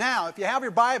if you have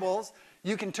your Bibles,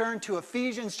 you can turn to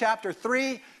Ephesians chapter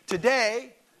 3.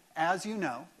 Today, as you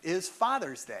know, is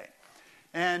Father's Day.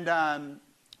 And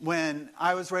when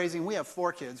I was raising, we have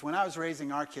 4 kids. When I was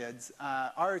raising our kids,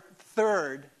 our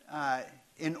third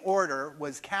in order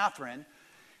was Catherine.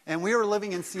 And we were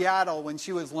living in Seattle when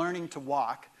she was learning to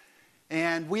walk.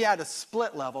 And we had a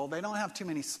split level. They don't have too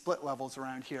many split levels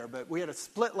around here, but we had a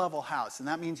split level house. And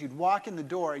that means you'd walk in the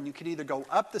door and you could either go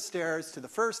up the stairs to the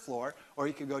first floor or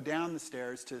you could go down the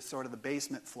stairs to sort of the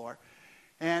basement floor.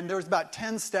 And there was about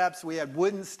 10 steps. We had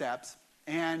wooden steps.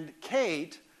 And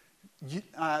Kate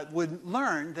would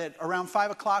learn that around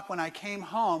 5 o'clock when I came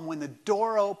home, when the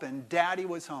door opened, Daddy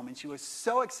was home. And she was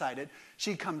so excited.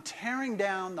 She'd come tearing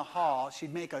down the hall.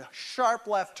 She'd make a sharp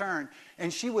left turn.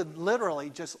 And she would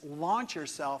literally just launch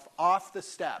herself off the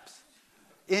steps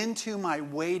into my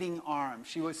waiting arms.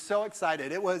 She was so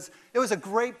excited. It was a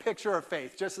great picture of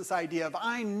faith. Just this idea of,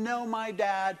 I know my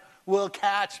dad will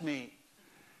catch me.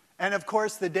 And of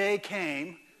course, the day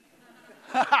came.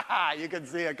 You could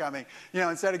see it coming. You know,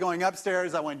 instead of going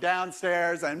upstairs, I went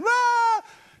downstairs and,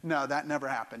 no, that never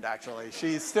happened, actually.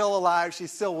 She's still alive.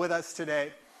 She's still with us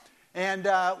today. And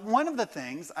one of the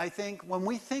things, I think, when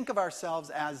we think of ourselves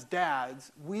as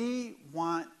dads, we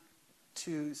want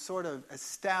to sort of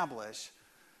establish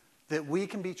that we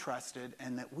can be trusted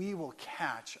and that we will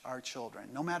catch our children.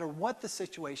 No matter what the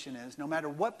situation is, no matter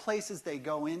what places they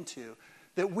go into,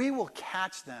 that we will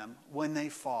catch them when they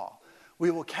fall. We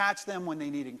will catch them when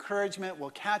they need encouragement. We'll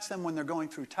catch them when they're going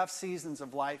through tough seasons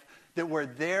of life, that we're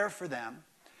there for them.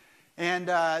 And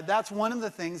that's one of the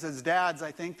things as dads,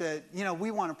 I think, that, you know, we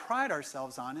want to pride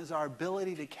ourselves on is our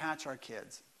ability to catch our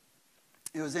kids.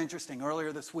 It was interesting.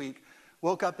 Earlier this week,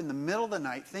 woke up in the middle of the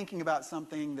night thinking about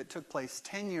something that took place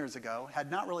 10 years ago. Had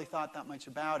not really thought that much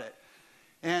about it.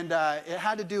 And it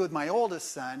had to do with my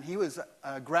oldest son. He was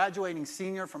a graduating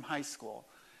senior from high school.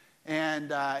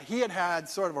 And he had had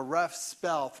sort of a rough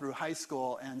spell through high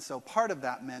school, and so part of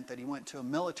that meant that he went to a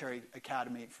military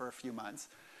academy for a few months.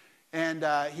 And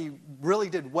he really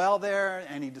did well there,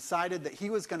 and he decided that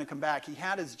he was going to come back. He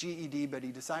had his GED, but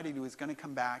he decided he was going to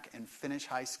come back and finish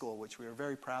high school, which we were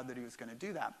very proud that he was going to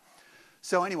do that.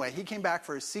 So anyway, he came back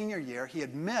for his senior year. He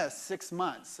had missed 6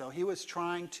 months, so he was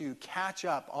trying to catch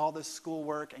up all this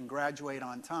schoolwork and graduate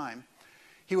on time.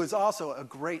 He was also a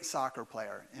great soccer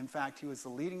player. In fact, he was the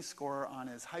leading scorer on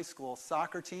his high school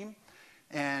soccer team.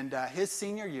 And his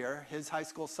senior year, his high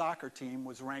school soccer team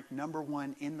was ranked number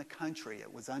 1 in the country.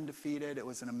 It was undefeated. It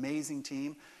was an amazing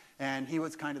team. And he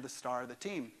was kind of the star of the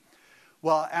team.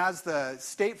 Well, as the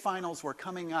state finals were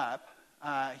coming up,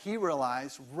 he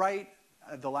realized right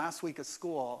the last week of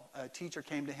school, a teacher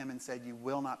came to him and said, you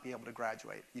will not be able to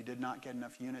graduate. You did not get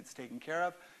enough units taken care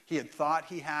of. He had thought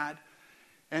he had.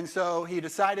 And so he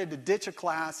decided to ditch a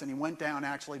class, and he went down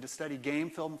actually to study game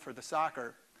film for the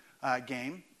soccer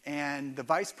game. And the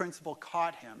vice principal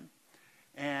caught him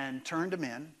and turned him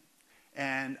in.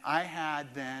 And I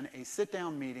had then a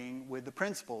sit-down meeting with the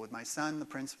principal, with my son, the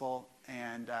principal,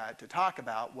 and to talk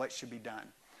about what should be done.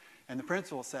 And the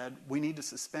principal said, we need to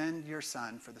suspend your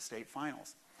son for the state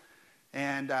finals.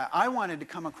 And I wanted to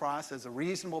come across as a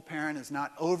reasonable parent, as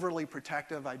not overly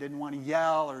protective. I didn't want to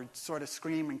yell or sort of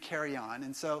scream and carry on.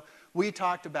 And so we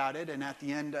talked about it, and at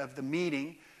the end of the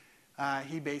meeting,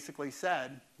 he basically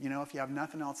said, you know, if you have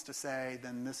nothing else to say,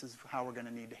 then this is how we're going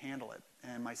to need to handle it.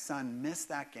 And my son missed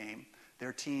that game.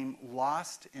 Their team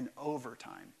lost in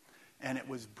overtime, and it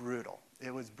was brutal.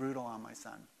 It was brutal on my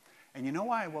son. And you know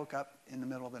why I woke up in the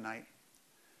middle of the night?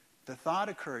 The thought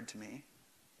occurred to me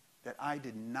that I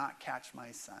did not catch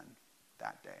my son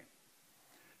that day.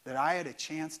 That I had a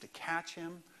chance to catch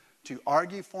him, to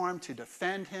argue for him, to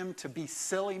defend him, to be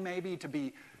silly maybe, to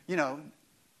be, you know,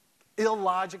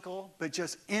 illogical, but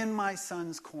just in my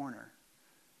son's corner.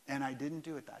 And I didn't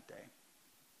do it that day.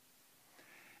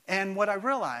 And what I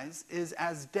realize is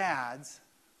as dads,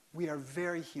 we are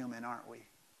very human, aren't we?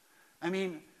 I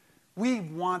mean, we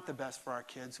want the best for our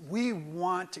kids. We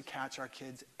want to catch our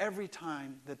kids every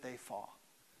time that they fall.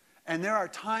 And there are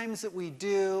times that we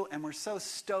do, and we're so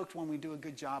stoked when we do a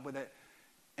good job with it.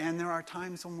 And there are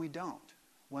times when we don't.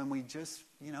 When we just,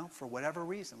 you know, for whatever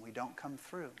reason, we don't come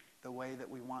through the way that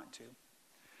we want to.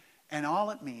 And all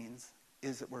it means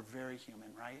is that we're very human,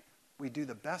 right? We do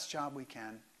the best job we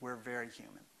can. We're very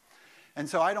human. And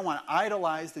so I don't want to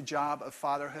idolize the job of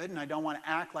fatherhood, and I don't want to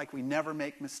act like we never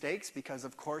make mistakes, because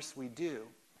of course we do.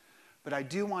 But I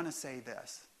do want to say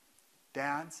this.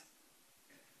 Dads,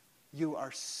 you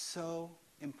are so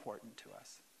important to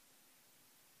us.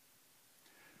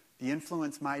 The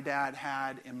influence my dad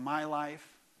had in my life,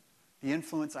 the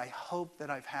influence I hope that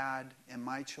I've had in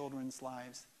my children's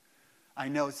lives, I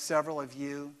know several of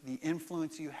you, the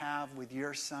influence you have with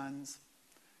your sons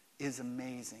is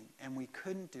amazing, and we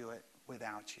couldn't do it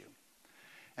without you.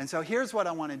 And so here's what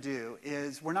I want to do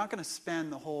is we're not going to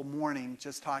spend the whole morning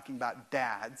just talking about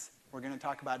dads. We're going to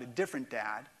talk about a different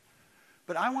dad.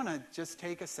 But I want to just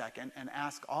take a second and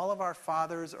ask all of our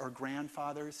fathers or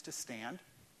grandfathers to stand.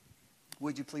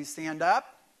 Would you please stand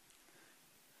up?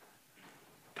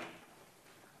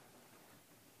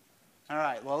 All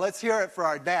right, well, let's hear it for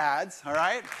our dads, all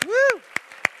right? Woo!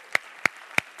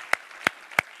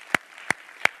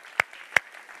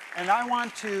 And I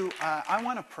want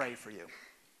to pray for you.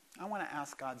 I want to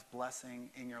ask God's blessing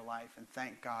in your life and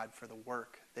thank God for the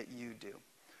work that you do.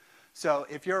 So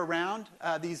if you're around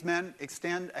these men,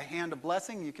 extend a hand of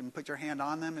blessing. You can put your hand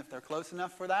on them if they're close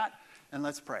enough for that. And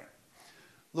let's pray.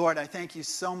 Lord, I thank you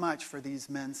so much for these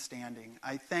men standing.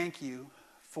 I thank you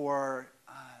for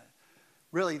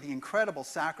really the incredible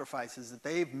sacrifices that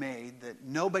they've made that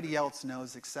nobody else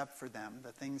knows except for them.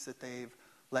 The things that they've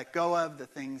let go of, the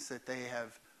things that they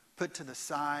have put to the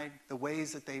side, the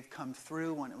ways that they've come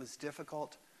through when it was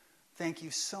difficult. Thank you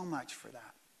so much for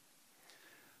that.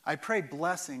 I pray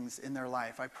blessings in their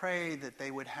life. I pray that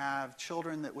they would have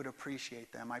children that would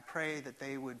appreciate them. I pray that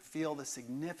they would feel the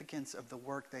significance of the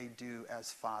work they do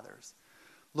as fathers.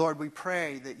 Lord, we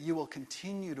pray that you will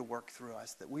continue to work through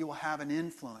us, that we will have an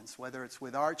influence, whether it's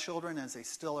with our children as they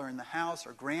still are in the house,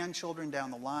 or grandchildren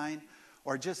down the line,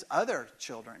 or just other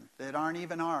children that aren't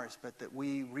even ours, but that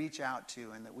we reach out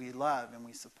to and that we love and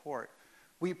we support.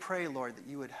 We pray, Lord, that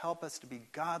you would help us to be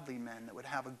godly men that would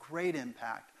have a great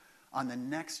impact on the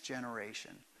next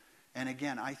generation. And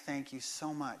again, I thank you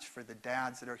so much for the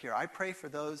dads that are here. I pray for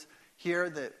those here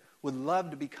that would love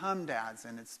to become dads,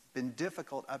 and it's been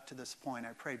difficult up to this point.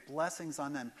 I pray blessings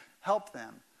on them. Help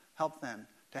them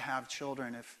to have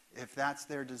children if that's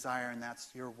their desire and that's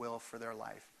your will for their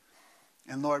life.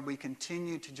 And Lord, we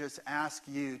continue to just ask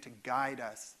you to guide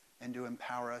us and to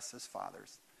empower us as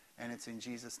fathers. And it's in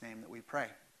Jesus' name that we pray.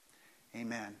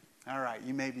 Amen. All right,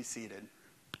 you may be seated.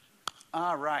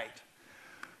 All right.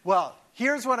 Well,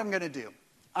 here's what I'm going to do.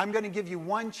 I'm going to give you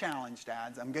one challenge,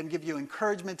 dads. I'm going to give you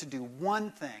encouragement to do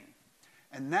one thing.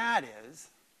 And that is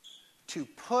to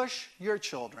push your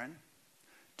children,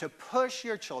 to push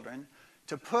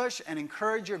and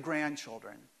encourage your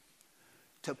grandchildren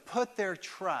to put their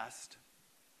trust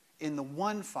in the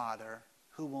one Father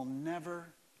who will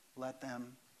never let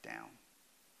them down.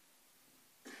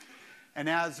 And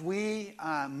as we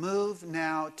move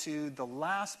now to the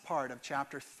last part of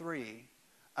chapter 3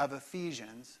 of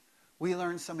Ephesians, we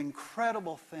learn some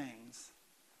incredible things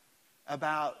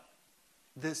about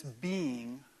this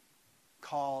being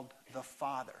called the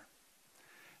Father.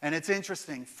 And it's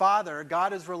interesting. Father,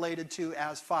 God is related to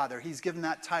as Father. He's given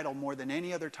that title more than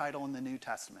any other title in the New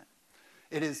Testament.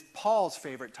 It is Paul's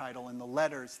favorite title in the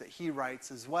letters that he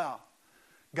writes as well.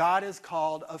 God is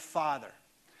called a Father.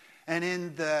 And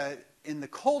in the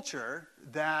culture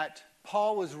that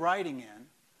Paul was writing in,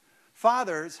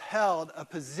 fathers held a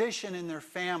position in their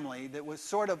family that was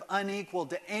sort of unequal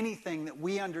to anything that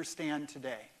we understand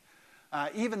today.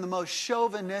 Even the most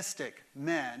chauvinistic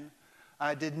men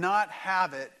did not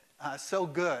have it so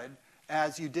good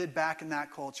as you did back in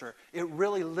that culture. It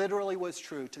really literally was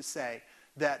true to say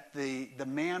that the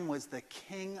man was the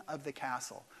king of the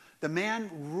castle. The man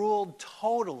ruled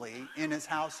totally in his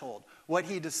household. What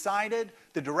he decided,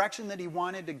 the direction that he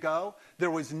wanted to go, there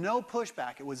was no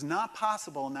pushback. It was not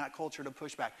possible in that culture to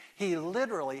push back. He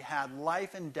literally had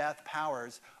life and death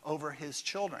powers over his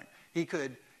children. He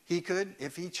could,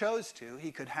 if he chose to,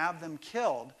 he could have them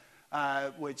killed,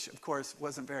 which of course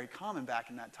wasn't very common back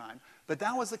in that time. But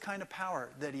that was the kind of power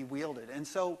that he wielded. And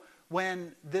so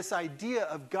when this idea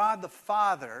of God the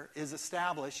Father is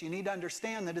established, you need to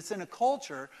understand that it's in a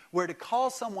culture where to call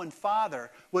someone Father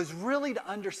was really to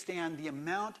understand the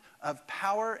amount of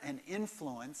power and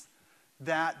influence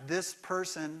that this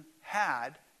person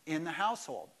had in the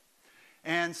household.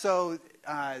 And so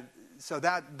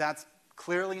that's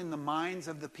clearly in the minds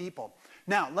of the people.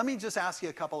 Now, let me just ask you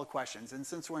a couple of questions. And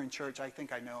since we're in church, I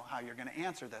think I know how you're going to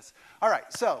answer this. All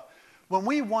right, so when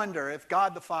we wonder if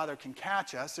God the Father can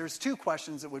catch us, there's two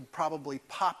questions that would probably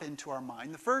pop into our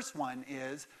mind. The first one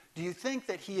is, do you think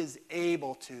that he is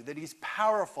able to, that he's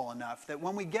powerful enough, that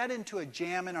when we get into a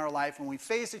jam in our life, when we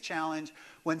face a challenge,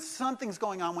 when something's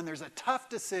going on, when there's a tough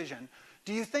decision,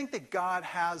 do you think that God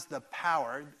has the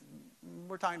power?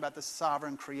 We're talking about the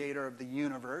sovereign creator of the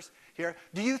universe here.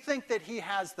 Do you think that he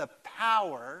has the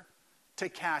power to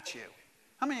catch you?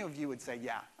 How many of you would say,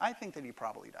 yeah, I think that he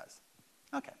probably does?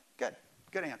 Okay, good.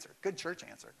 Good answer. Good church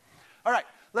answer. All right,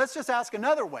 let's just ask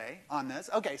another way on this.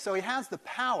 Okay, so he has the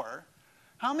power.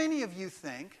 How many of you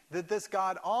think that this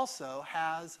God also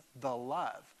has the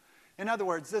love? In other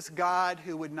words, this God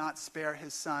who would not spare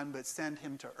his son but send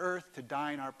him to earth to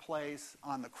die in our place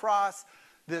on the cross,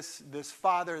 this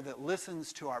Father that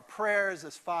listens to our prayers,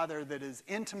 this Father that is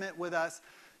intimate with us.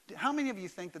 How many of you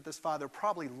think that this Father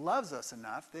probably loves us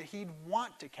enough that he'd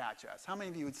want to catch us? How many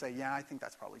of you would say, yeah, I think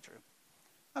that's probably true?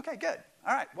 Okay, good.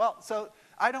 All right. Well, so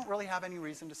I don't really have any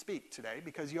reason to speak today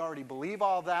because you already believe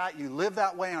all that. You live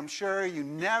that way, I'm sure. You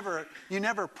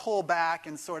never pull back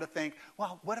and sort of think,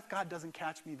 well, what if God doesn't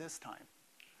catch me this time?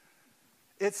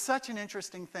 It's such an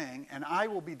interesting thing, and I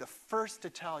will be the first to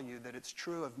tell you that it's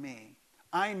true of me.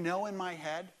 I know in my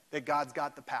head that God's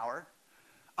got the power.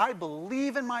 I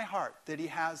believe in my heart that he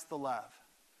has the love.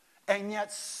 And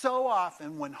yet so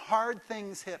often when hard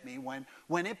things hit me,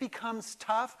 when it becomes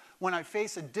tough, when I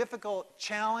face a difficult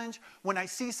challenge, when I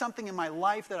see something in my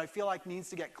life that I feel like needs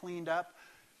to get cleaned up,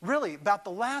 really about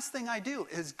the last thing I do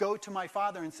is go to my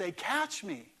Father and say, catch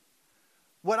me.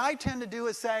 What I tend to do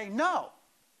is say, no,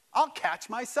 I'll catch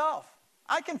myself.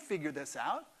 I can figure this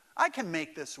out. I can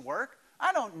make this work.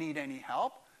 I don't need any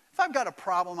help. If I've got a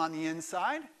problem on the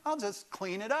inside, I'll just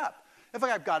clean it up. If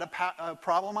I've got a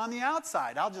problem on the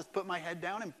outside, I'll just put my head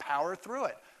down and power through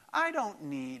it. I don't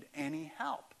need any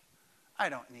help. I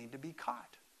don't need to be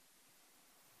caught.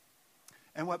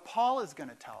 And what Paul is going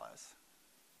to tell us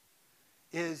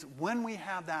is when we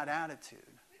have that attitude,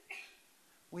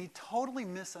 we totally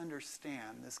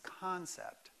misunderstand this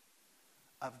concept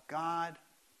of God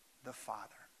the Father,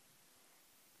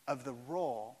 of the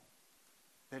role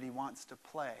that he wants to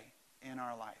play in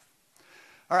our life.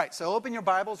 All right, so open your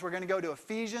Bibles. We're going to go to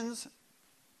Ephesians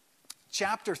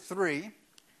chapter 3.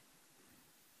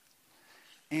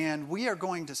 And we are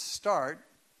going to start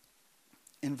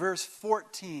in verse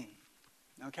 14.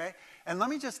 Okay? And let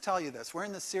me just tell you this. We're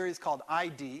in this series called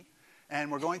ID, and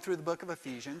we're going through the book of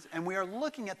Ephesians, and we are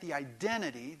looking at the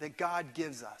identity that God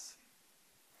gives us.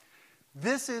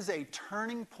 This is a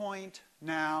turning point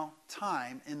now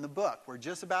time in the book. We're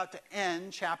just about to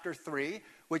end chapter 3,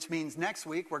 which means next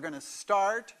week we're going to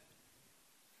start.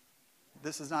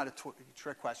 This is not a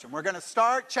trick question. We're going to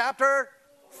start chapter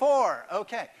 4.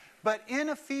 Okay. But in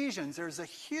Ephesians, there's a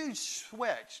huge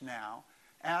switch now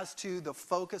as to the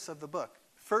focus of the book.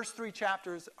 First 3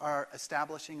 chapters are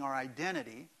establishing our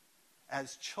identity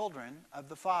as children of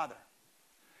the Father.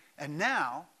 And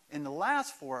now, in the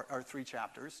last 3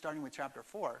 chapters, starting with chapter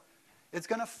 4, it's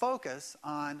going to focus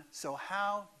on, so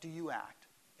how do you act?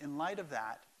 In light of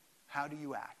that, how do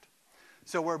you act?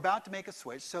 So we're about to make a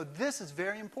switch. So this is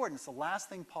very important. It's the last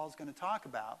thing Paul's going to talk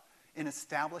about in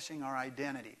establishing our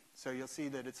identity. So you'll see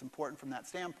that it's important from that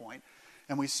standpoint.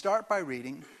 And we start by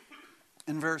reading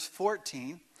in verse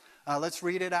 14. Let's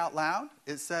read it out loud.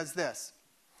 It says this: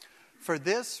 "For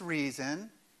this reason..."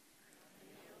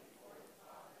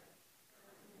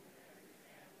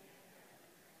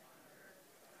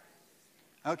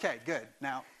 Okay, good.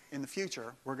 Now, in the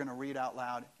future, we're going to read out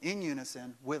loud in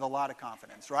unison with a lot of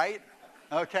confidence, right?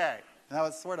 Okay. That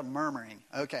was sort of murmuring.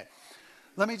 Okay.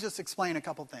 Let me just explain a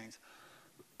couple things.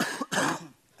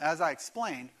 As I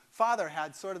explained, Father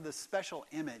had sort of this special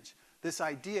image, this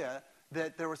idea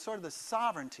that there was sort of the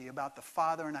sovereignty about the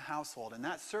father in a household, and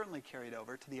that certainly carried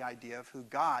over to the idea of who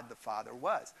God the Father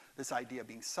was. This idea of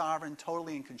being sovereign,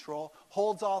 totally in control,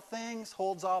 holds all things,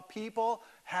 holds all people,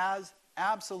 has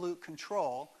absolute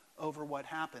control over what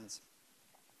happens.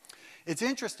 It's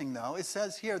interesting, though, it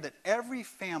says here that every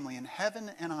family in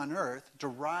heaven and on earth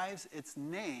derives its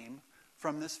name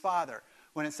from this Father.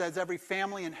 When it says every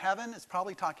family in heaven, it's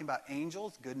probably talking about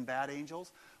angels, good and bad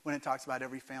angels. When it talks about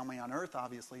every family on earth,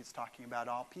 obviously it's talking about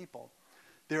all people.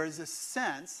 There is a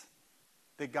sense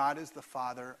that God is the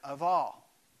Father of all.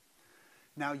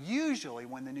 Now, usually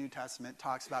when the New Testament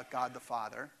talks about God the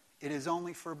Father, it is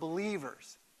only for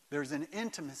believers. There's an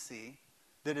intimacy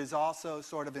that is also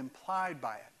sort of implied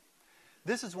by it.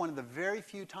 This is one of the very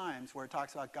few times where it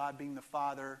talks about God being the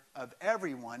Father of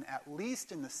everyone, at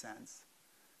least in the sense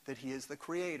that he is the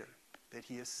creator, that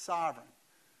he is sovereign,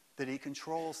 that he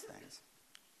controls things.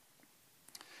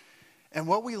 And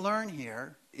what we learn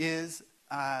here is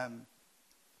that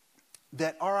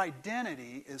our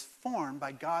identity is formed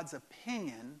by God's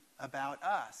opinion about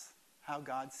us, how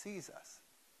God sees us.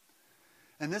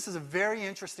 And this is a very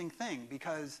interesting thing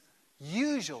because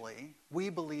usually we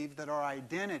believe that our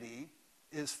identity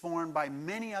is formed by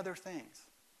many other things.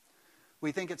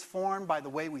 We think it's formed by the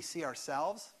way we see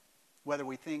ourselves, whether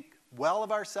we think well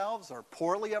of ourselves or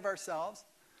poorly of ourselves.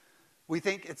 We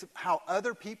think it's how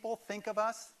other people think of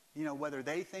us, whether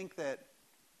they think that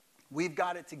we've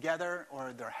got it together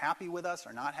or they're happy with us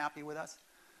or not happy with us.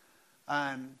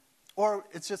 Or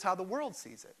it's just how the world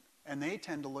sees it. And they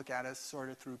tend to look at us sort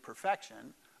of through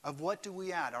perfection of what do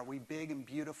we add? Are we big and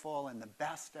beautiful and the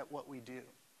best at what we do?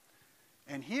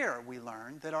 And here we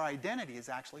learn that our identity is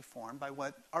actually formed by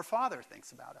what our Father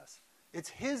thinks about us. It's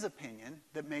His opinion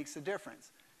that makes a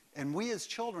difference. And we as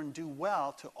children do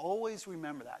well to always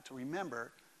remember that, to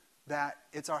remember that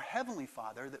it's our Heavenly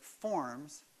Father that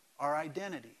forms our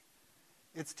identity.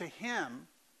 It's to Him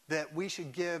that we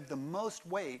should give the most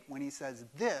weight when He says,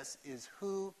 this is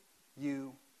who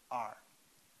you are.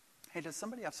 Hey, does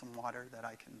somebody have some water that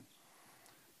I can...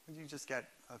 Would you just get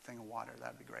a thing of water?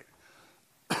 That'd be great.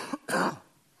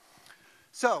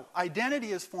 So,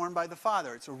 identity is formed by the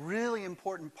Father. It's a really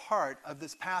important part of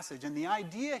this passage. And the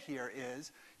idea here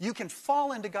is you can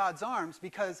fall into God's arms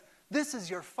because this is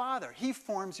your Father. He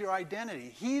forms your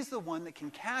identity. He's the one that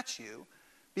can catch you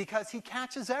because He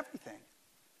catches everything.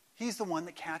 He's the one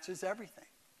that catches everything.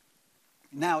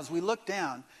 Now, as we look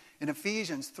down in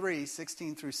Ephesians 3,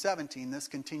 16 through 17, this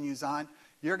continues on.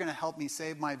 You're going to help me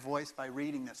save my voice by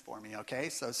reading this for me, okay?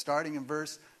 So starting in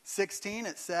verse 16,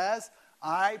 it says,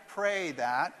 I pray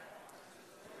that...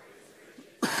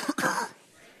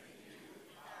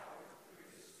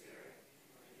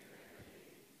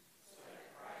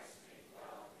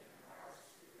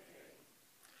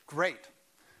 Great.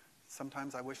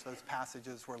 Sometimes I wish those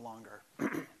passages were longer.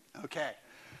 Okay.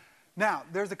 Now,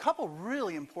 there's a couple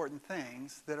really important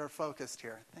things that are focused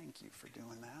here. Thank you for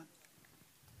doing that.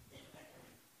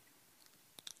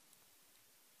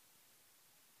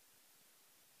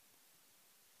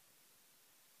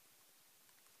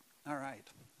 All right.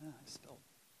 Still.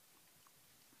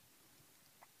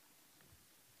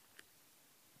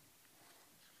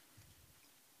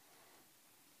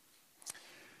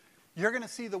 You're going to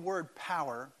see the word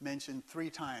power mentioned 3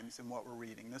 times in what we're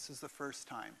reading. This is the first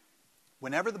time.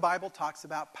 Whenever the Bible talks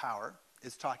about power,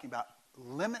 it's talking about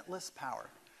limitless power.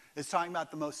 It's talking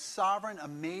about the most sovereign,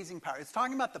 amazing power. It's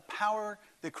talking about the power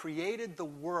that created the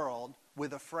world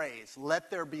with a phrase,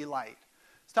 let there be light.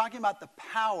 It's talking about the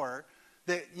power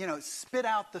that, spit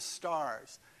out the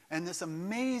stars and this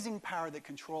amazing power that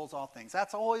controls all things.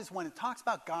 That's always, when it talks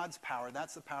about God's power,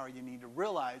 that's the power you need to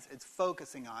realize it's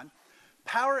focusing on.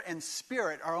 Power and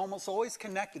spirit are almost always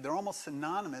connected. They're almost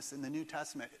synonymous in the New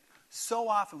Testament. So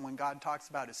often when God talks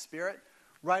about His Spirit,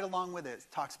 right along with it, it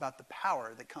talks about the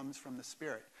power that comes from the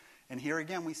Spirit. And here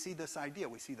again, we see this idea.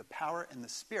 We see the power and the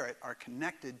Spirit are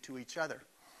connected to each other.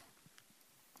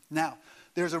 Now,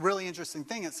 there's a really interesting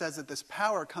thing. It says that this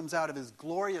power comes out of His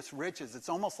glorious riches. It's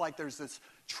almost like there's this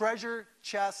treasure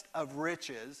chest of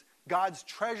riches, God's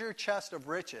treasure chest of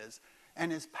riches,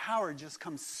 and His power just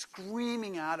comes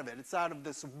screaming out of it. It's out of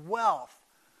this wealth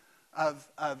of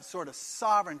sort of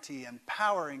sovereignty and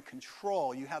power and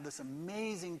control. You have this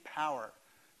amazing power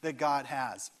that God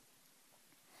has.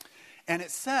 And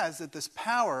it says that this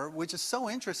power, which is so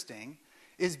interesting,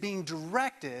 is being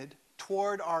directed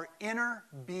toward our inner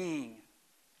being.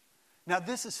 Now,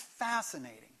 this is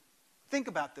fascinating. Think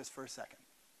about this for a second.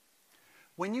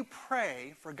 When you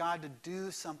pray for God to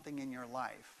do something in your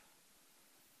life,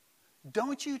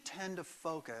 don't you tend to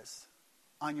focus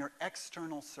on your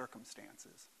external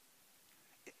circumstances?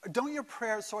 Don't your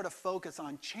prayers sort of focus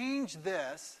on change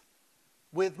this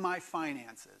with my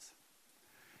finances?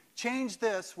 Change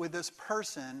this with this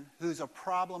person who's a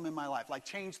problem in my life. Like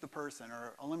change the person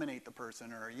or eliminate the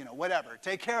person or, whatever.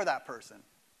 Take care of that person.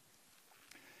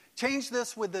 Change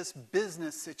this with this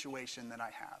business situation that I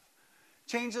have.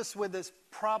 Change this with this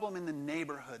problem in the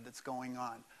neighborhood that's going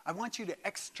on. I want you to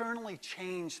externally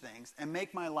change things and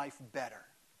make my life better.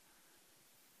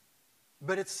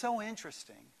 But it's so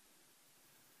interesting.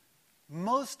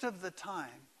 Most of the time,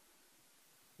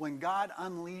 when God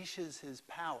unleashes His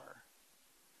power,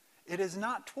 it is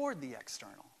not toward the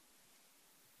external.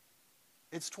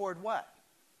 It's toward what?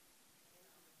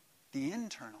 The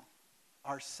internal,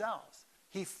 ourselves.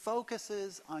 He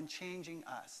focuses on changing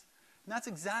us. And that's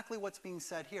exactly what's being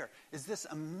said here, is this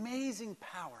amazing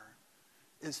power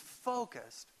is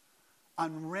focused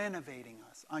on renovating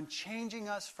us, on changing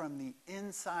us from the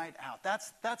inside out.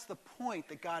 That's the point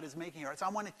that God is making here. It's, I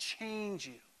want to change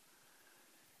you.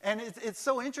 And it's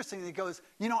so interesting that He goes,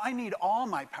 I need all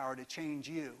my power to change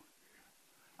you.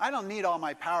 I don't need all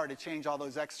my power to change all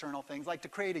those external things. Like to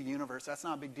create a universe, that's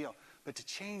not a big deal. But to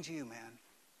change you, man,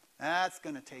 that's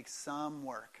going to take some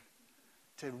work.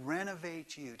 To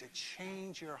renovate you, to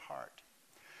change your heart.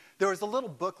 There was a little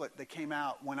booklet that came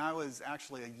out when I was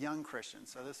actually a young Christian.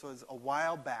 So this was a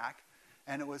while back.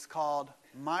 And it was called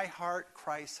My Heart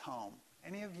Cries Home.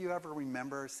 Any of you ever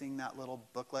remember seeing that little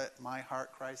booklet, My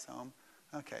Heart Cries Home?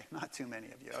 Okay, not too many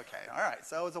of you. Okay, all right.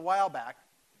 So it was a while back.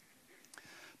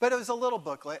 But it was a little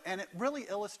booklet, and it really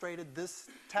illustrated this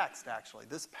text, actually,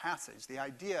 this passage, the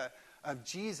idea of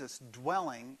Jesus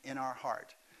dwelling in our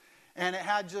heart. And it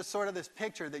had just sort of this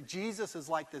picture that Jesus is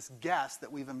like this guest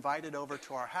that we've invited over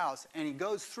to our house, and he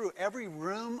goes through every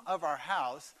room of our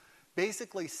house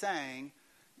basically saying,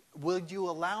 would you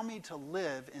allow me to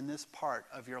live in this part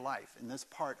of your life, in this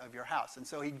part of your house? And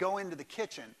so he'd go into the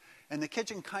kitchen, and the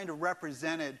kitchen kind of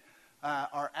represented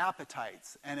our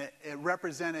appetites, and it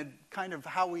represented kind of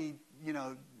how we,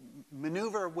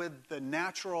 maneuver with the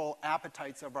natural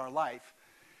appetites of our life.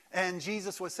 And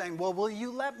Jesus was saying, well, will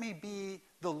you let me be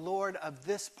the Lord of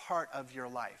this part of your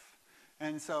life?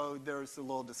 And so there's a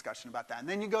little discussion about that. And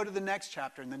then you go to the next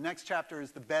chapter, and the next chapter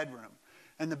is the bedroom.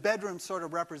 And the bedroom sort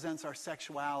of represents our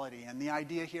sexuality. And the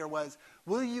idea here was,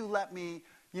 will you let me,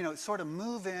 sort of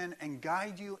move in and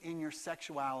guide you in your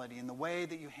sexuality, in the way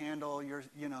that you handle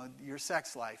your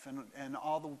sex life and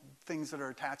all the things that are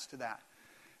attached to that.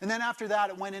 And then after that,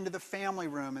 it went into the family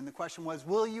room. And the question was,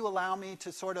 will you allow me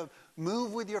to sort of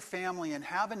move with your family and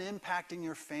have an impact in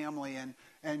your family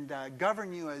and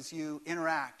govern you as you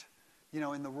interact,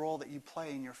 in the role that you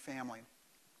play in your family?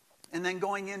 And then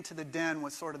going into the den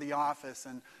was sort of the office,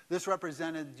 and this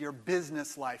represented your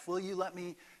business life. Will you let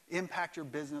me impact your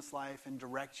business life and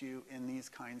direct you in these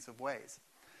kinds of ways?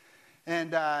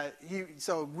 And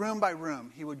so room by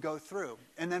room, he would go through.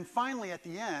 And then finally at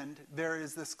the end, there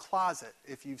is this closet,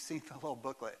 if you've seen the little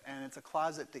booklet, and it's a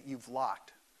closet that you've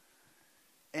locked.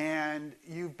 And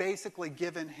you've basically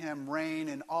given him reign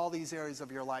in all these areas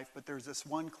of your life, but there's this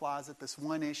one closet, this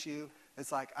one issue.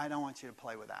 It's like, I don't want you to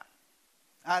play with that.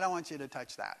 I don't want you to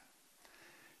touch that.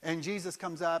 And Jesus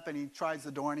comes up and he tries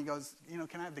the door and he goes,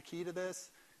 can I have the key to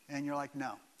this? And you're like,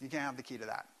 no, you can't have the key to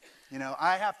that.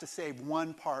 I have to save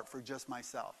one part for just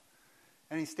myself.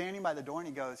 And he's standing by the door and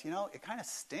he goes, it kind of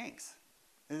stinks.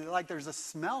 It's like there's a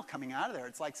smell coming out of there.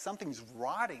 It's like something's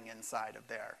rotting inside of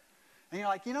there. And you're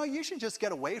like, you should just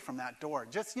get away from that door.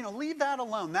 Just, leave that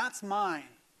alone. That's mine.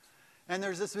 And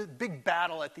there's this big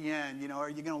battle at the end. Are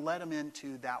you going to let him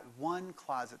into that one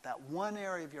closet, that one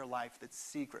area of your life that's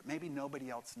secret? Maybe nobody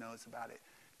else knows about it.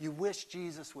 You wish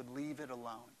Jesus would leave it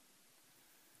alone.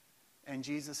 And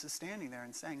Jesus is standing there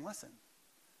and saying, listen,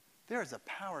 there is a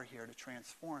power here to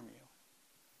transform you.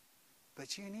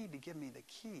 But you need to give me the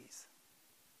keys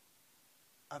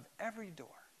of every door.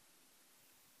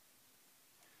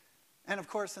 And of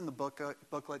course, in the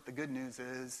booklet, the good news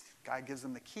is, guy gives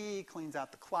him the key, cleans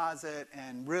out the closet,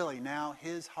 and really now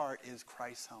his heart is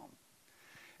Christ's home.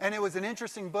 And it was an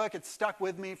interesting book. It stuck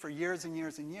with me for years and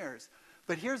years and years.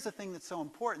 But here's the thing that's so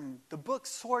important. The book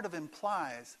sort of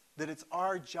implies that it's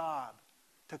our job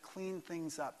to clean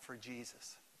things up for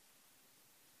Jesus.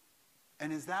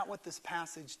 And is that what this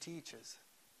passage teaches?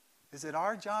 Is it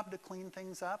our job to clean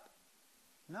things up?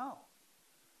 No.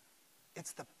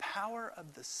 It's the power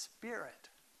of the Spirit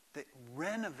that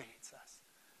renovates us,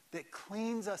 that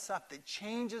cleans us up, that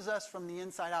changes us from the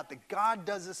inside out, that God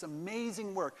does this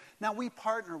amazing work. Now, we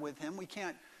partner with him. We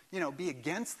can't, be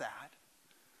against that.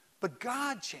 But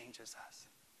God changes us.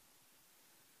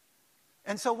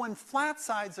 And so when flat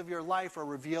sides of your life are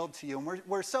revealed to you, and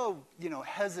we're so,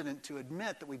 hesitant to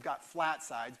admit that we've got flat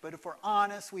sides, but if we're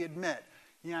honest, we admit,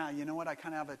 you know what, I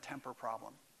kind of have a temper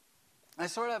problem. I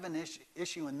sort of have an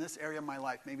issue in this area of my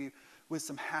life, maybe with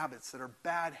some habits that are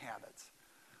bad habits.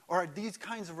 Or these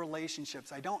kinds of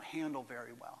relationships I don't handle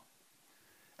very well.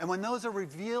 And when those are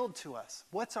revealed to us,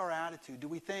 what's our attitude? Do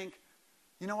we think,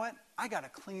 you know what, I got to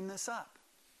clean this up.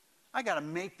 I got to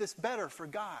make this better for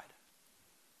God.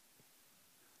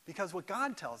 Because what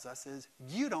God tells us is,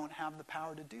 you don't have the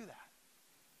power to do that.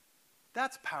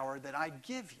 That's power that I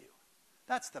give you.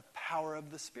 That's the power of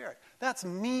the Spirit. That's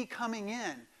me coming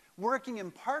in, working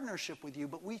in partnership with you,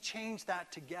 but we change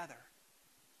that together.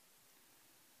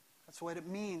 That's what it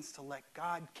means to let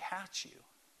God catch you,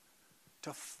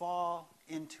 to fall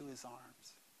into his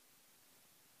arms.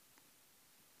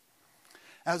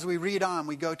 As we read on,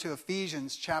 we go to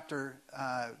Ephesians chapter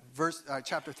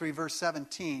 3, verse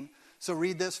 17. So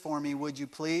read this for me, would you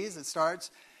please? It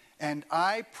starts, and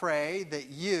I pray that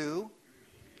you...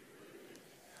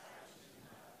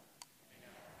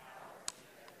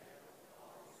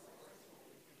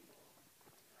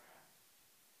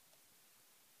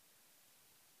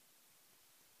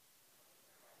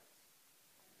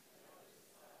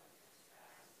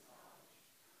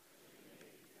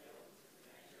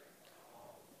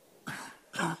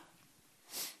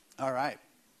 All right.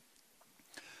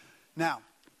 Now,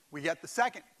 we get the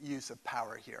second use of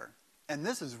power here. And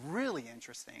this is really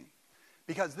interesting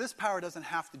because this power doesn't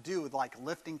have to do with like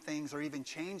lifting things or even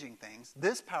changing things.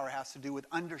 This power has to do with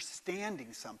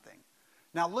understanding something.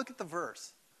 Now look at the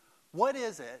verse. What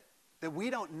is it that we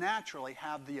don't naturally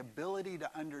have the ability to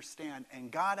understand,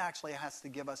 and God actually has to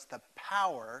give us the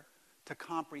power to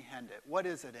comprehend it? What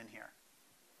is it in here?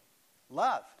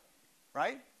 Love,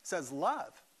 right? It says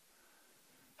love.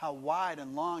 How wide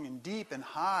and long and deep and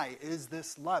high is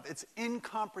this love? It's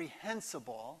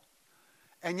incomprehensible.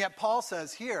 And yet Paul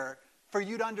says here, for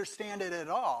you to understand it at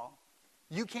all,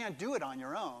 you can't do it on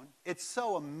your own. It's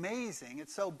so amazing.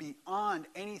 It's so beyond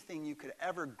anything you could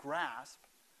ever grasp.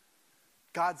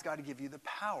 God's got to give you the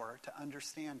power to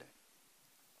understand it.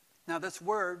 Now, this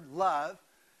word, love,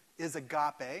 is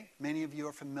agape. Many of you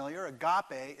are familiar.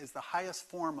 Agape is the highest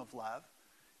form of love.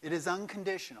 It is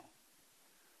unconditional.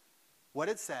 What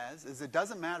it says is it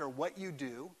doesn't matter what you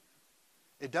do.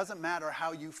 It doesn't matter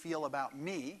how you feel about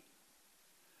me.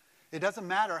 It doesn't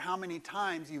matter how many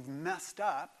times you've messed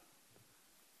up.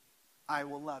 I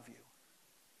will love you.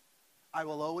 I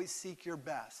will always seek your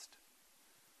best.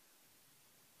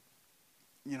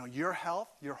 You know, your health,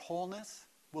 your wholeness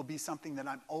will be something that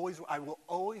I will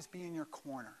always be in your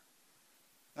corner.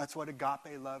 That's what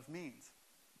agape love means.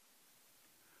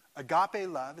 Agape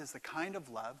love is the kind of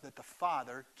love that the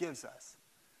Father gives us.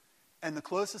 And the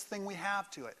closest thing we have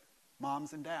to it,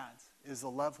 moms and dads, is the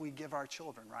love we give our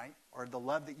children, right? Or the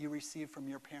love that you receive from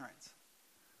your parents.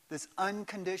 This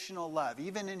unconditional love.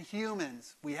 Even in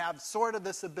humans, we have sort of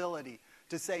this ability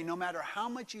to say, no matter how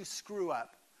much you screw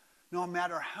up, no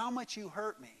matter how much you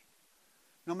hurt me,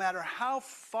 no matter how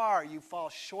far you fall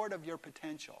short of your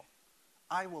potential,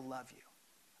 I will love you.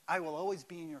 I will always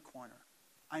be in your corner.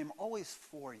 I am always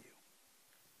for you.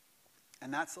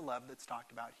 And that's the love that's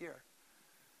talked about here.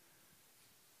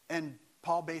 And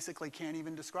Paul basically can't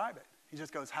even describe it. He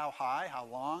just goes, how high, how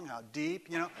long, how deep.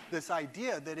 You know, this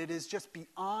idea that it is just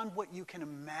beyond what you can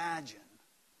imagine.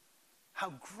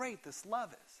 How great this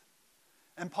love is.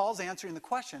 And Paul's answering the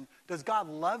question, does God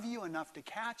love you enough to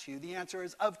catch you? The answer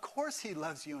is, of course he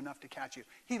loves you enough to catch you.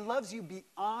 He loves you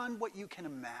beyond what you can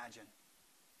imagine.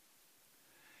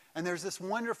 And there's this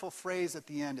wonderful phrase at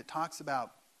the end. It talks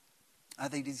about, I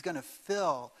think you're going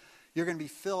to be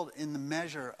filled in the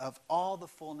measure of all the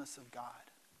fullness of God.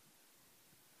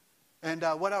 And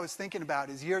what I was thinking about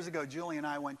is years ago, Julie and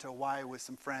I went to Hawaii with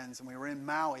some friends, and we were in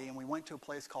Maui, and we went to a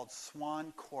place called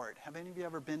Swan Court. Have any of you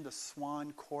ever been to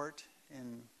Swan Court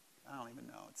I don't even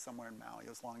know. It's somewhere in Maui. It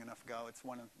was long enough ago. It's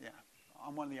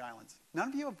on one of the islands. None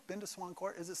of you have been to Swan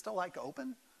Court? Is it still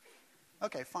open?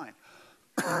 Okay, fine.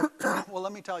 Well,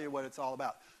 let me tell you what it's all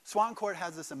about. Swan Court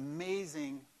has this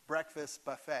amazing breakfast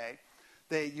buffet.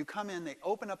 You come in, they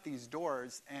open up these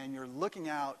doors, and you're looking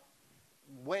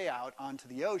way out onto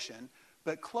the ocean.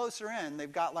 But closer in,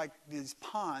 they've got these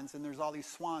ponds, and there's all these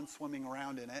swans swimming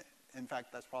around in it. In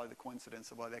fact, that's probably the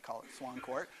coincidence of why they call it Swan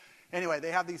Court. Anyway,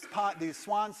 they have these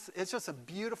swans. It's just a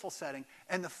beautiful setting.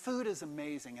 And the food is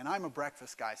amazing. And I'm a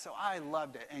breakfast guy, so I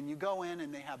loved it. And you go in,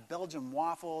 and they have Belgian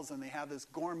waffles, and they have this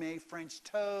gourmet French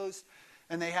toast.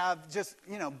 And they have just,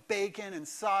 bacon and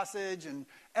sausage and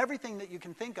everything that you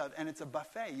can think of. And it's a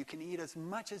buffet. You can eat as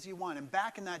much as you want. And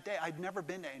back in that day, I'd never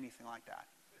been to anything like that.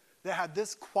 They had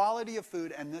this quality of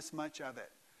food and this much of it.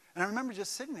 And I remember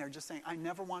just sitting there just saying, I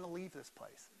never want to leave this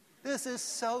place. This is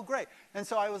so great. And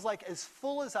so I was as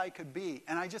full as I could be.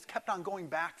 And I just kept on going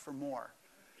back for more.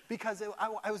 Because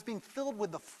I was being filled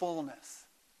with the fullness.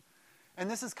 And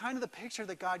this is kind of the picture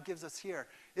that God gives us here.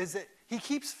 Is that he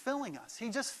keeps filling us. He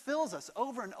just fills us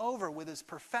over and over with his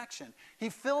perfection. He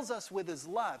fills us with his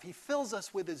love. He fills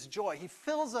us with his joy. He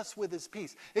fills us with his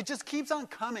peace. It just keeps on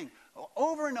coming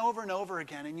over and over and over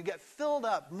again. And you get filled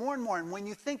up more and more. And when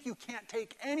you think you can't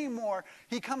take any more,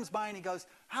 he comes by and he goes,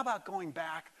 how about going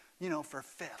back, for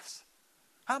fifths?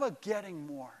 How about getting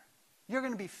more? You're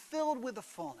going to be filled with the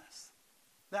fullness.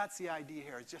 That's the idea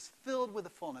here. It's just filled with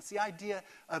the fullness. The idea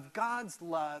of God's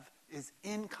love is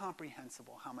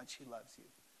incomprehensible, how much he loves you,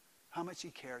 how much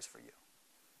he cares for you,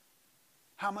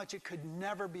 how much it could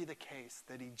never be the case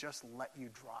that he just let you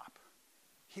drop.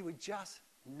 He would just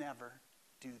never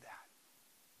do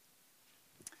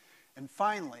that. And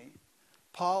finally,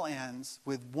 Paul ends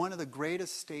with one of the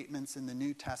greatest statements in the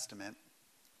New Testament.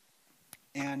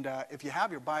 And if you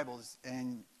have your Bibles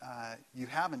and you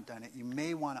haven't done it, you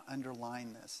may want to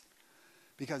underline this,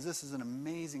 because this is an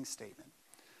amazing statement.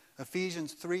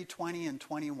 Ephesians 3:20 and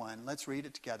 21. Let's read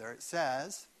it together. It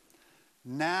says,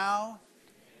 now...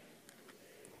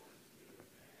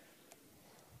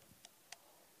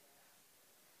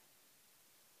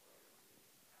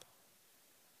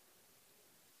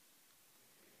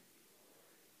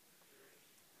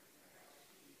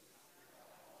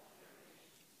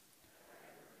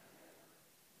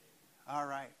 All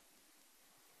right.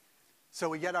 So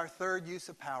we get our third use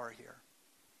of power here.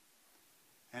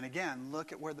 And again,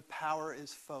 look at where the power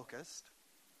is focused.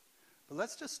 But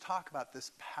let's just talk about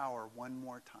this power one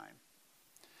more time.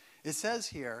 It says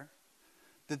here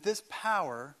that this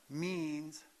power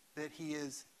means that he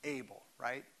is able,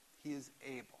 right? He is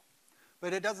able.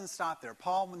 But it doesn't stop there.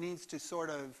 Paul needs to sort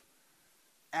of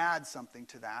add something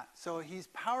to that. So he's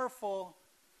powerful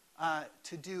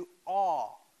to do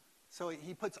all. So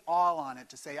he puts all on it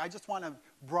to say, I just want to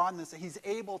broaden this. He's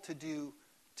able to do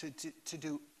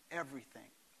everything,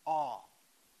 all.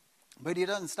 But he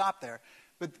doesn't stop there.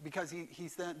 But because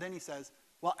then he says,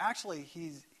 well, actually,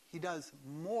 he does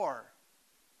more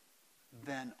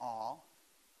than all.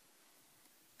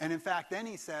 And in fact, then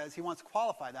he says, he wants to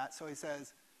qualify that. So he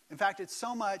says, in fact, it's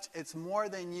so much, it's more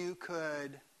than you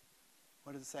could,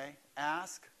 what does it say?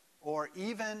 Ask or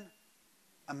even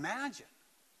imagine.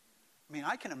 I mean,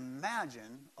 I can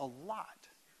imagine a lot.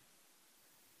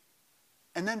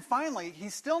 And then finally,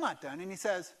 he's still not done. And he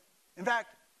says, in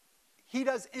fact, he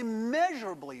does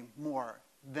immeasurably more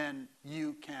than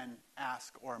you can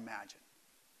ask or imagine.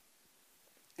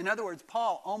 In other words,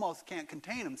 Paul almost can't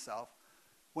contain himself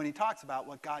when he talks about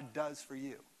what God does for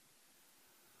you.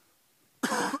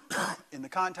 In the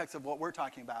context of what we're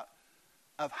talking about,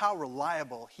 of how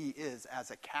reliable he is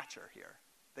as a catcher here.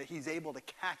 That he's able to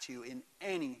catch you in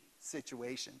any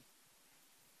situation.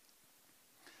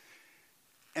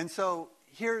 And so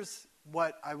here's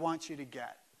what I want you to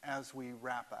get as we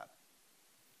wrap up.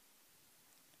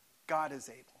 God is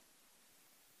able.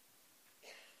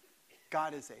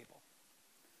 God is able.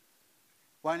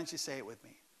 Why don't you say it with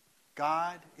me?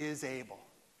 God is able.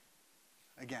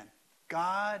 Again,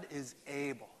 God is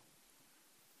able.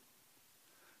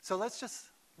 So let's just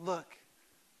look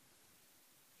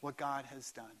what God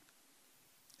has done.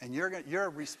 And your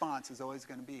response is always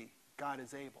going to be, God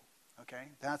is able. Okay?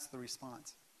 That's the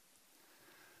response.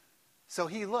 So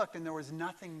he looked and there was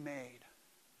nothing made.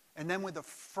 And then with a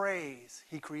phrase,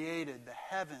 he created the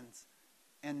heavens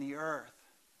and the earth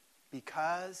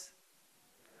because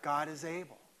God is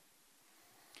able.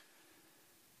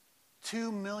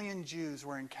 2 million Jews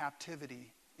were in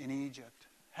captivity in Egypt,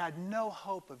 had no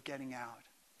hope of getting out.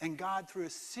 And God, through a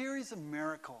series of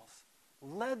miracles,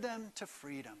 led them to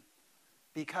freedom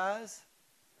because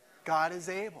God is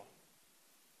able.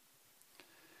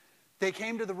 They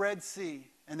came to the Red Sea,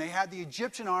 and they had the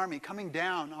Egyptian army coming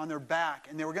down on their back,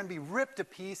 and they were going to be ripped to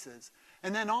pieces.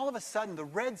 And then all of a sudden, the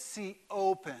Red Sea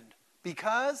opened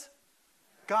because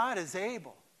God is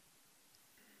able.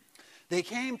 They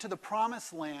came to the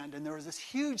Promised Land, and there was this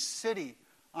huge city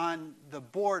on the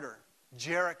border,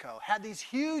 Jericho, had these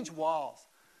huge walls.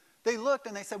 They looked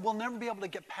and they said, we'll never be able to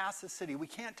get past this city. We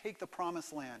can't take the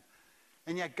Promised Land.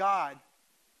 And yet God,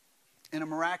 in a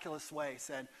miraculous way,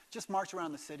 said, just march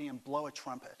around the city and blow a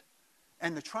trumpet.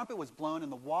 And the trumpet was blown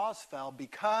and the walls fell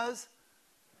because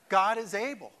God is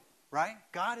able, right?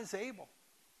 God is able.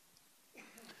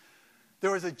 There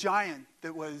was a giant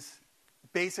that was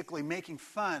basically making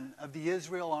fun of the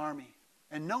Israel army.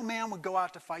 And no man would go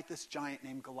out to fight this giant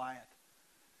named Goliath.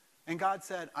 And God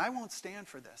said, I won't stand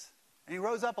for this. And he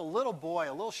rose up a little boy,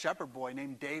 a little shepherd boy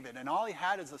named David. And all he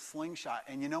had is a slingshot.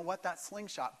 And you know what? That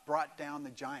slingshot brought down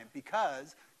the giant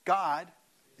because God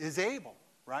is able,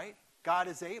 right? God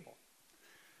is able.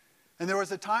 And there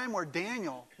was a time where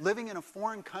Daniel, living in a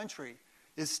foreign country,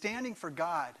 is standing for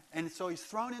God. And so he's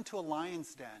thrown into a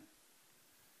lion's den.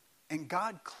 And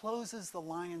God closes the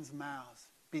lions' mouths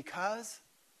because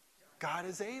God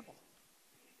is able.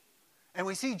 And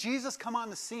we see Jesus come on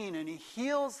the scene and he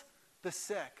heals the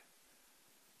sick.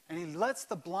 And he lets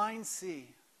the blind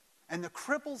see. And the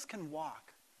cripples can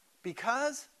walk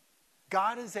because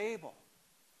God is able.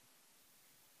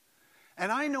 And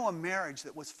I know a marriage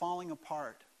that was falling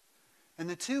apart. And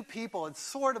the two people had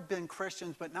sort of been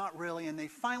Christians, but not really. And they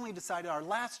finally decided our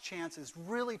last chance is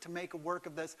really to make a work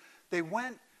of this. They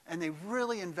went and they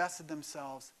really invested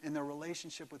themselves in their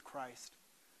relationship with Christ.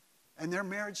 And their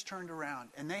marriage turned around.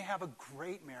 And they have a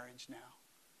great marriage now.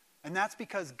 And that's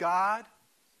because God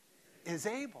is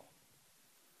able.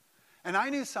 And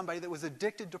I knew somebody that was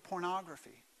addicted to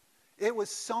pornography. It was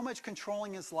so much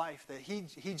controlling his life that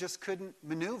he just couldn't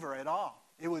maneuver at all.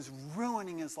 It was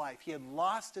ruining his life. He had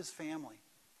lost his family.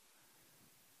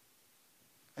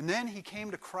 And then he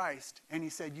came to Christ and he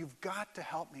said, you've got to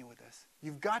help me with this.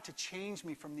 You've got to change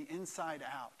me from the inside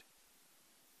out.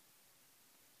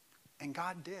 And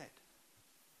God did.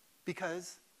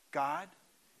 Because God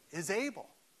is able.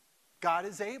 God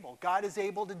is able. God is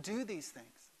able to do these things.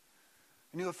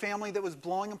 I knew a family that was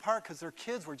blowing apart because their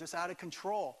kids were just out of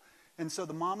control. And so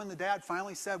the mom and the dad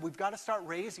finally said, we've got to start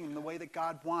raising them the way that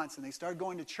God wants. And they started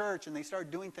going to church and they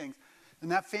started doing things.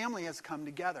 And that family has come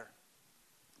together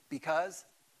because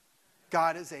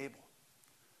God is able.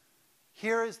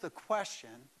 Here is the question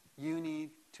you need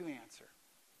to answer.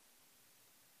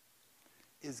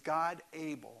 Is God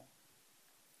able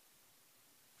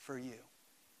for you?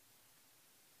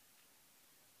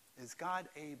 Is God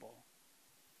able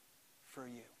for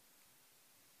you?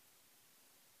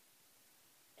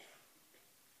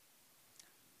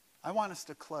 I want us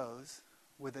to close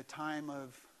with a time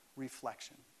of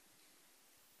reflection.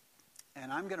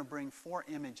 And I'm going to bring 4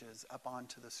 images up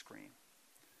onto the screen.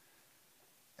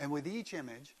 And with each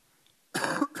image,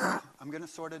 I'm going to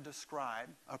sort of describe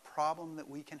a problem that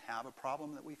we can have, a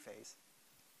problem that we face.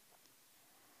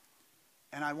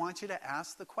 And I want you to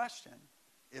ask the question,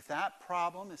 if that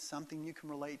problem is something you can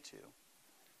relate to,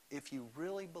 if you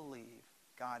really believe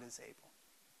God is able,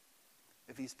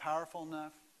 if he's powerful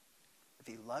enough, if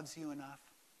he loves you enough,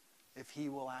 if he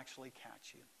will actually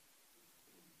catch you.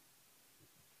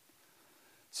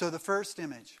 So the first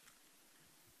image.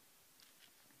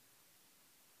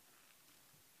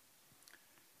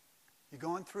 You're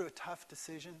going through a tough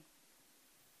decision.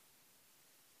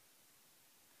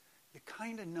 You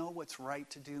kind of know what's right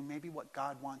to do, maybe what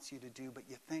God wants you to do, but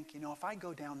you think, if I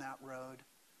go down that road,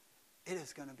 it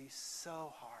is going to be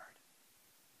so hard.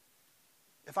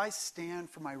 If I stand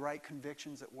for my right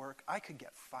convictions at work, I could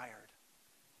get fired.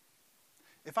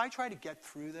 If I try to get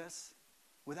through this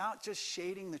without just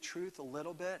shading the truth a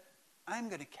little bit, I'm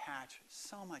going to catch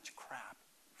so much crap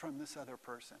from this other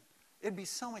person. It'd be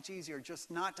so much easier just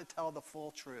not to tell the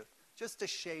full truth, just to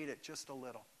shade it just a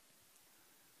little.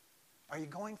 Are you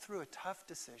going through a tough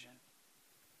decision?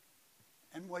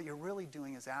 And what you're really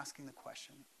doing is asking the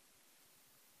question,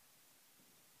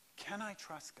 can I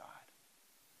trust God?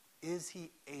 Is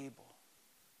he able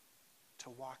to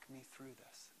walk me through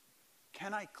this?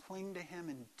 Can I cling to him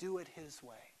and do it his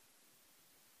way?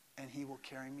 And he will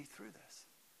carry me through this.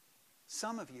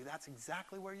 Some of you, that's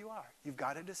exactly where you are. You've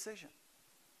got a decision.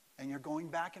 And you're going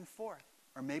back and forth.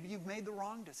 Or maybe you've made the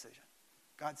wrong decision.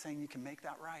 God's saying you can make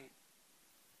that right.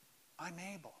 I'm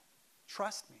able.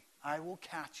 Trust me. I will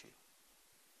catch you.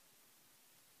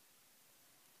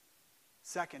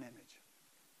 Second image.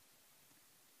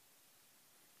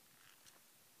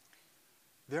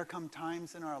 There come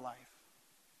times in our life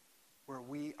where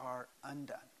we are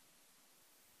undone.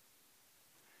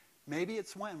 Maybe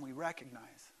it's when we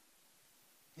recognize,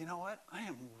 you know what? I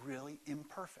am really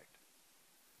imperfect.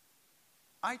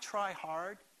 I try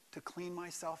hard to clean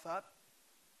myself up,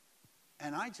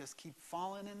 and I just keep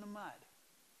falling in the mud.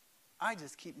 I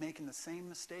just keep making the same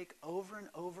mistake over and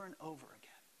over and over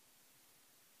again.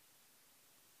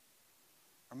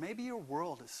 Or maybe your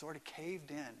world is sort of caved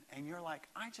in, and you're like,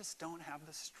 I just don't have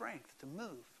the strength to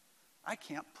move. I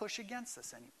can't push against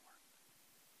this anymore.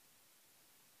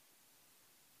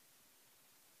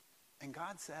 And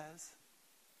God says,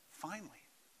 finally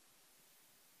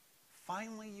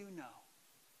you know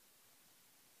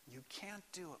you can't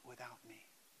do it without me.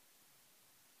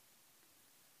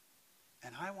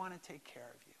 And I want to take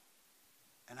care of you.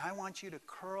 And I want you to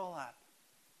curl up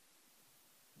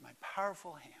in my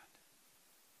powerful hand.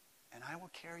 And I will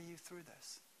carry you through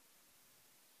this.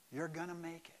 You're going to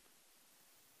make it.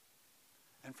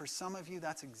 And for some of you,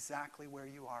 that's exactly where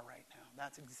you are right now.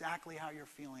 That's exactly how you're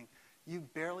feeling. You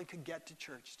barely could get to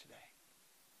church today.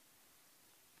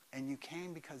 And you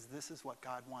came because this is what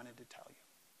God wanted to tell you.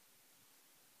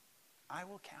 I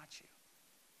will catch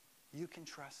you. You can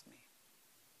trust me.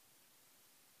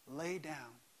 Lay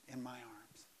down in my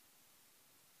arms.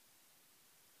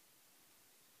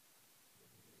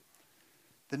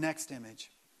 The next image.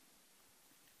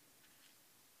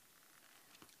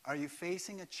 Are you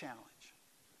facing a challenge?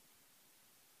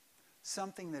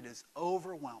 Something that is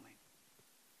overwhelming.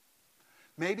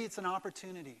 Maybe it's an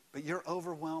opportunity, but you're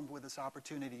overwhelmed with this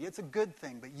opportunity. It's a good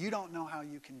thing, but you don't know how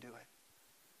you can do it.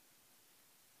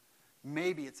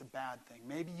 Maybe it's a bad thing.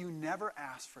 Maybe you never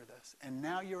asked for this, and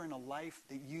now you're in a life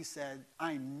that you said,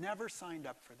 I never signed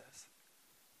up for this.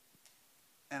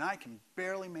 And I can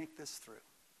barely make this through.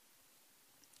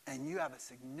 And you have a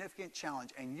significant challenge.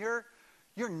 And your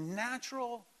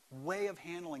natural way of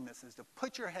handling this is to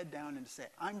put your head down and to say,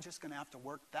 I'm just going to have to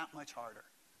work that much harder.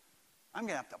 I'm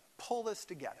going to have to pull this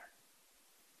together.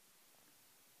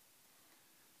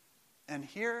 And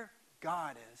here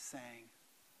God is saying,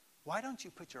 why don't you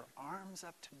put your arms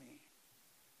up to me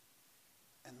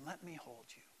and let me hold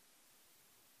you?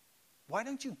 Why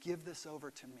don't you give this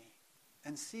over to me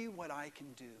and see what I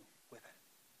can do with it?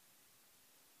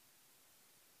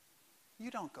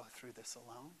 You don't go through this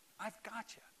alone. I've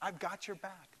got you. I've got your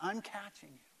back. I'm catching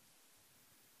you.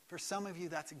 For some of you,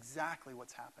 that's exactly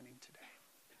what's happening today.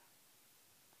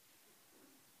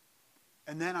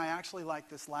 And then I actually like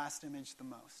this last image the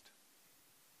most.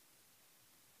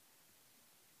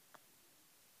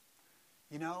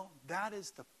 You know, that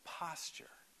is the posture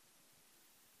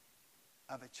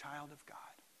of a child of God.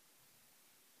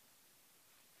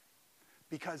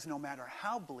 Because no matter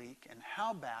how bleak and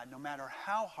how bad, no matter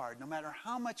how hard, no matter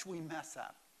how much we mess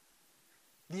up,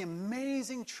 the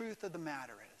amazing truth of the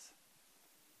matter is,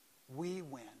 we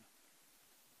win.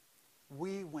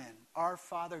 We win. Our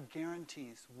Father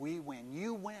guarantees we win.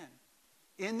 You win.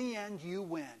 In the end, you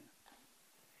win.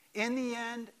 In the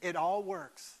end, it all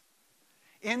works.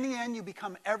 In the end, you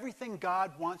become everything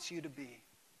God wants you to be.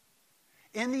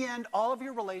 In the end, all of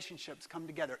your relationships come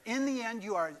together. In the end,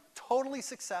 you are totally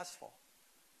successful.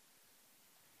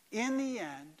 In the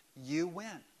end, you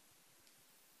win.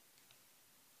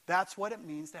 That's what it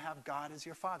means to have God as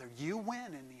your Father. You win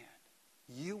in the end.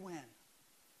 You win.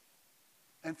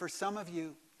 And for some of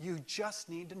you, you just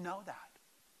need to know that.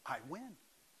 I win.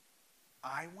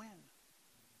 I win.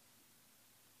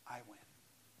 I win.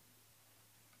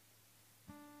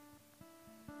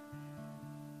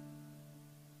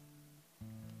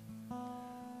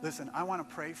 Listen, I want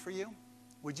to pray for you.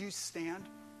 Would you stand?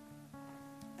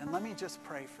 And let me just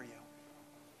pray for you.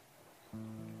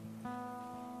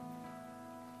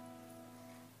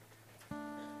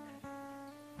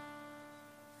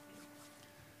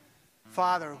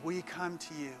 Father, we come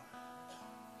to you.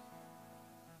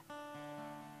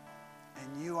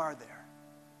 And you are there.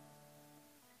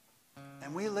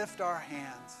 And we lift our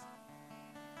hands.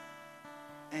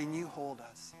 And you hold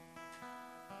us.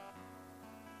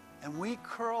 And we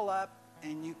curl up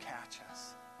and you catch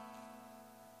us.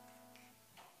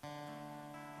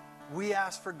 We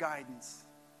ask for guidance.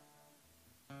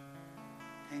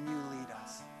 And you lead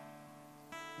us.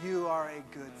 You are a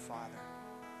good Father.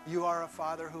 You are a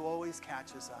Father who always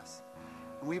catches us.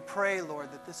 And we pray,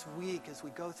 Lord, that this week, as we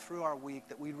go through our week,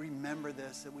 that we remember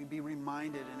this, that we be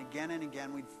reminded, and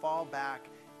again, we'd fall back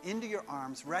into your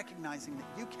arms, recognizing that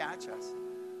you catch us.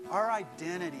 Our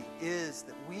identity is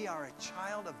that we are a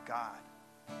child of God.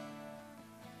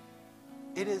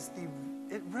 It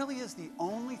really is the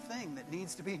only thing that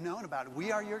needs to be known about it.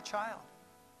 We are your child.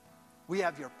 We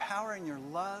have your power and your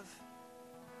love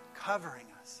covering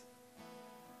us.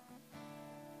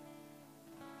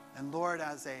 And Lord,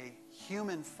 as a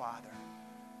human father,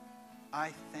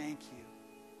 I thank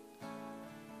you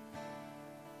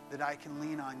that I can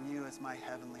lean on you as my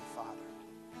heavenly Father.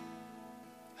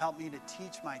 Help me to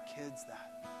teach my kids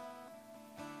that.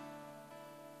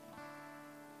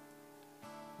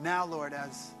 Now, Lord,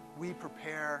 as we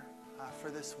prepare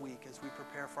for this week, as we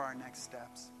prepare for our next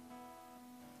steps,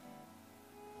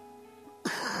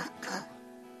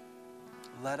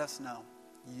 let us know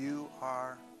you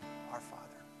are our Father.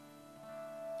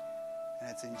 And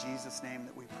it's in Jesus' name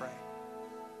that we pray.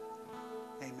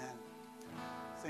 Amen.